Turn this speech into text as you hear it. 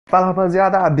Fala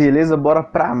rapaziada, beleza? Bora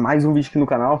pra mais um vídeo aqui no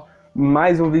canal.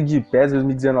 Mais um vídeo de PES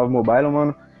 2019 Mobile,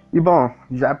 mano. E bom,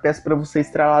 já peço pra você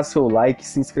estralar seu like,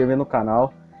 se inscrever no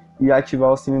canal e ativar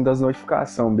o sininho das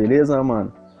notificações, beleza,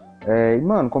 mano? E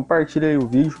mano, compartilha aí o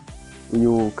vídeo e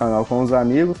o canal com os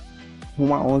amigos.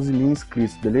 Rumo a 11 mil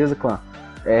inscritos, beleza, clã?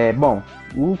 Bom,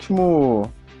 o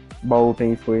último baú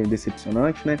tem foi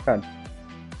decepcionante, né, cara?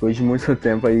 Depois de muito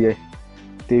tempo aí,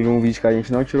 teve um vídeo que a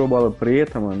gente não tirou bola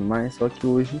preta, mano, mas só que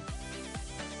hoje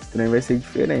o trem vai ser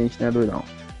diferente, né, doidão?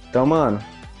 Então, mano,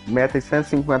 meta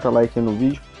 150 likes no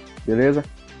vídeo, beleza?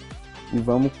 E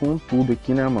vamos com tudo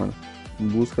aqui, né, mano? Em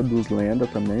busca dos lendas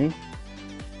também.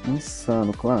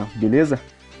 Insano, clã, beleza?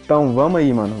 Então, vamos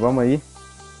aí, mano, vamos aí.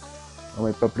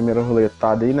 Vamos aí pra primeira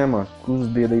roletada aí, né, mano? Cruza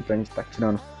os dedos aí pra gente tá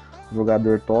tirando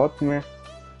jogador top, né?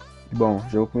 Bom,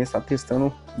 já vou começar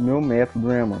testando o meu método,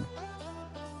 né, mano?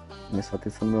 Começar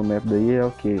testando meu método aí é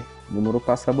o que? Demorou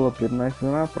passar a bola preta, nós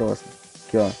vamos na próxima.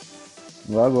 Aqui, ó.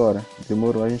 Vou agora.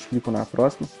 Demorou, a gente clica na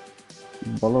próxima.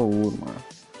 Bola ouro, mano.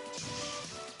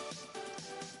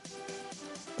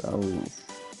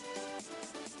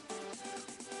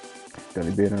 Tá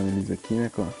liberando eles aqui, né,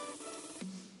 claro?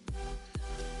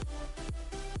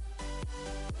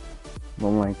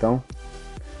 Vamos lá, então.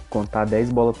 Contar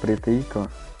 10 bolas pretas aí, claro.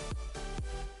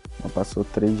 Já passou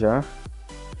 3 já.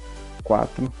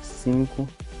 4, 5,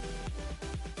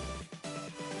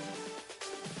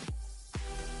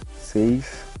 6,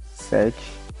 7,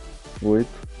 8,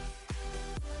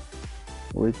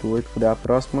 8, cadê a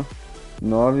próxima?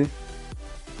 9,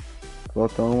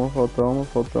 falta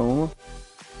uma,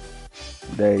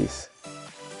 10.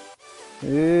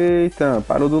 Eita,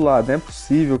 parou do lado, não é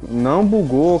possível, não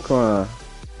bugou, clã.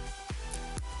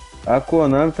 A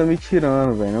Konami tá me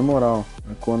tirando, velho, na moral,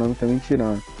 a Konami tá me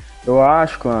tirando. Eu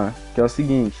acho, clã, que é o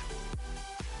seguinte,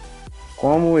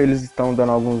 como eles estão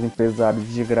dando alguns empresários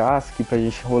de graça aqui pra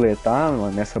gente roletar,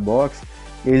 mano, nessa box,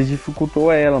 eles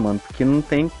dificultou ela, mano, porque não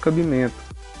tem cabimento.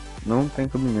 Não tem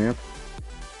cabimento.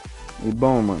 E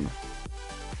bom, mano,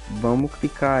 vamos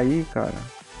clicar aí, cara,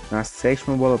 na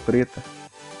 7ª bola preta.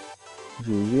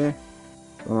 GG.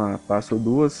 Vamos lá, passou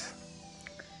 2,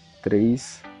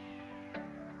 3.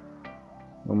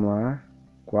 Vamos lá,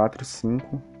 4,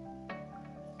 5,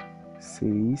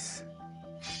 6.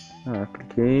 Ah,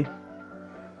 cliquei.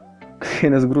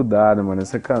 Pequenas grudadas, mano. É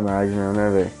sacanagem mesmo, né,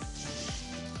 velho?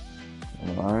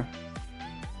 Vamos lá.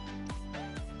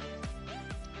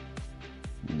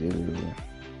 Beleza.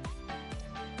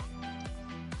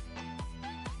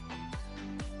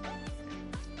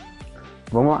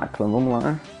 Vamos lá, clã, vamos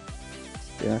lá.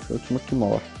 Tem essa última que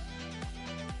morre.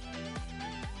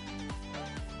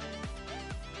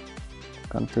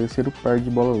 Ficar no terceiro par de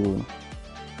bola ouro.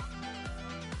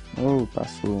 Oh,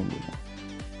 passou, meu.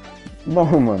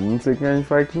 Bom, mano, não sei o que a gente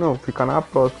vai aqui não. Ficar na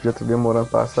próxima, já tá demorando a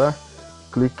passar.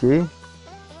 Cliquei.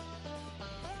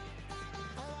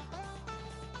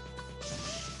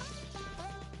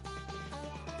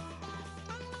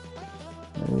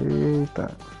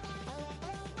 Eita.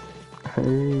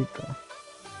 Eita.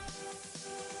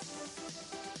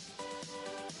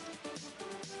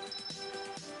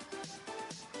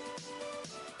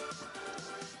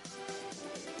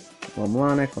 Vamos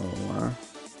lá, né, cara? Vamos lá.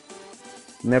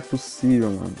 Não é possível,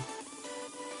 mano.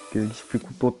 Que ele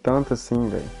dificultou tanto assim,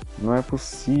 velho. Não é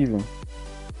possível.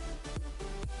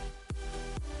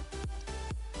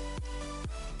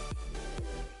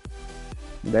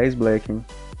 Dez black, hein?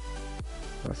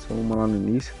 Passou uma lá no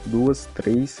início. 2,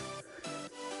 3,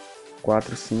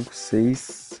 4, 5,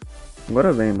 6.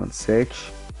 Agora vem, mano.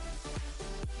 7,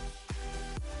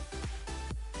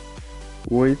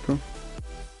 8,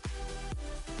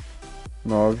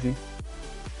 9.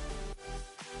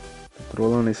 Tô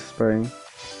trolando esses par, hein?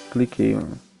 Cliquei,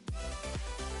 mano.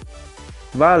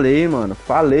 Valei, mano.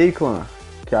 Falei, clã.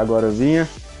 Que agora vinha.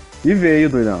 E veio,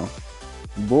 doidão.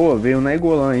 Boa, veio na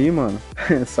Egolan aí, mano.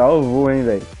 Salvou, hein,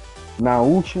 velho. Na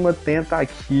última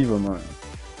tentativa, mano.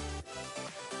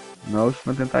 Na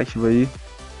última tentativa aí,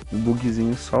 o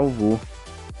bugzinho salvou.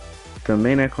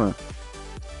 Também, né, clã?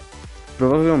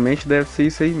 Provavelmente deve ser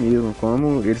isso aí mesmo.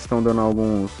 Como eles estão dando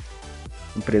alguns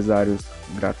empresários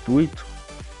gratuitos,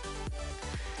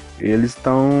 eles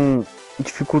estão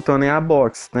dificultando a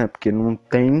box, né? Porque não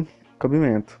tem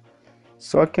cabimento.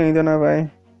 Só que ainda não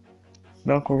vai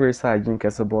dar uma conversadinha com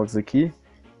essa box aqui.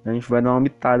 A gente vai dar uma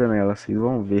mitada nela, vocês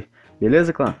vão ver.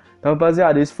 Beleza, clã? Então,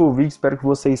 rapaziada, esse foi o vídeo. Espero que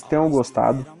vocês tenham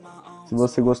gostado. Se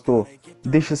você gostou,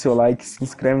 deixa seu like, se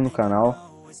inscreve no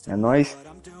canal. É nóis.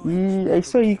 E é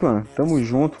isso aí, clã. Tamo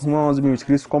junto. Rumo a 11 mil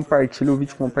inscritos. Compartilha o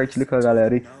vídeo, compartilha com a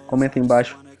galera aí. Comenta aí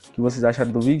embaixo o que vocês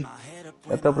acharam do vídeo.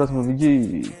 E até o próximo vídeo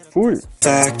e fui!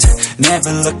 Fact,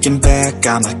 never looking back,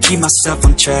 I'ma keep myself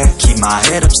on track, keep my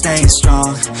head up, staying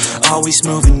strong, always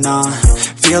moving on,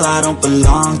 feel I don't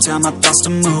belong, tell my thoughts to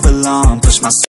move along, push myself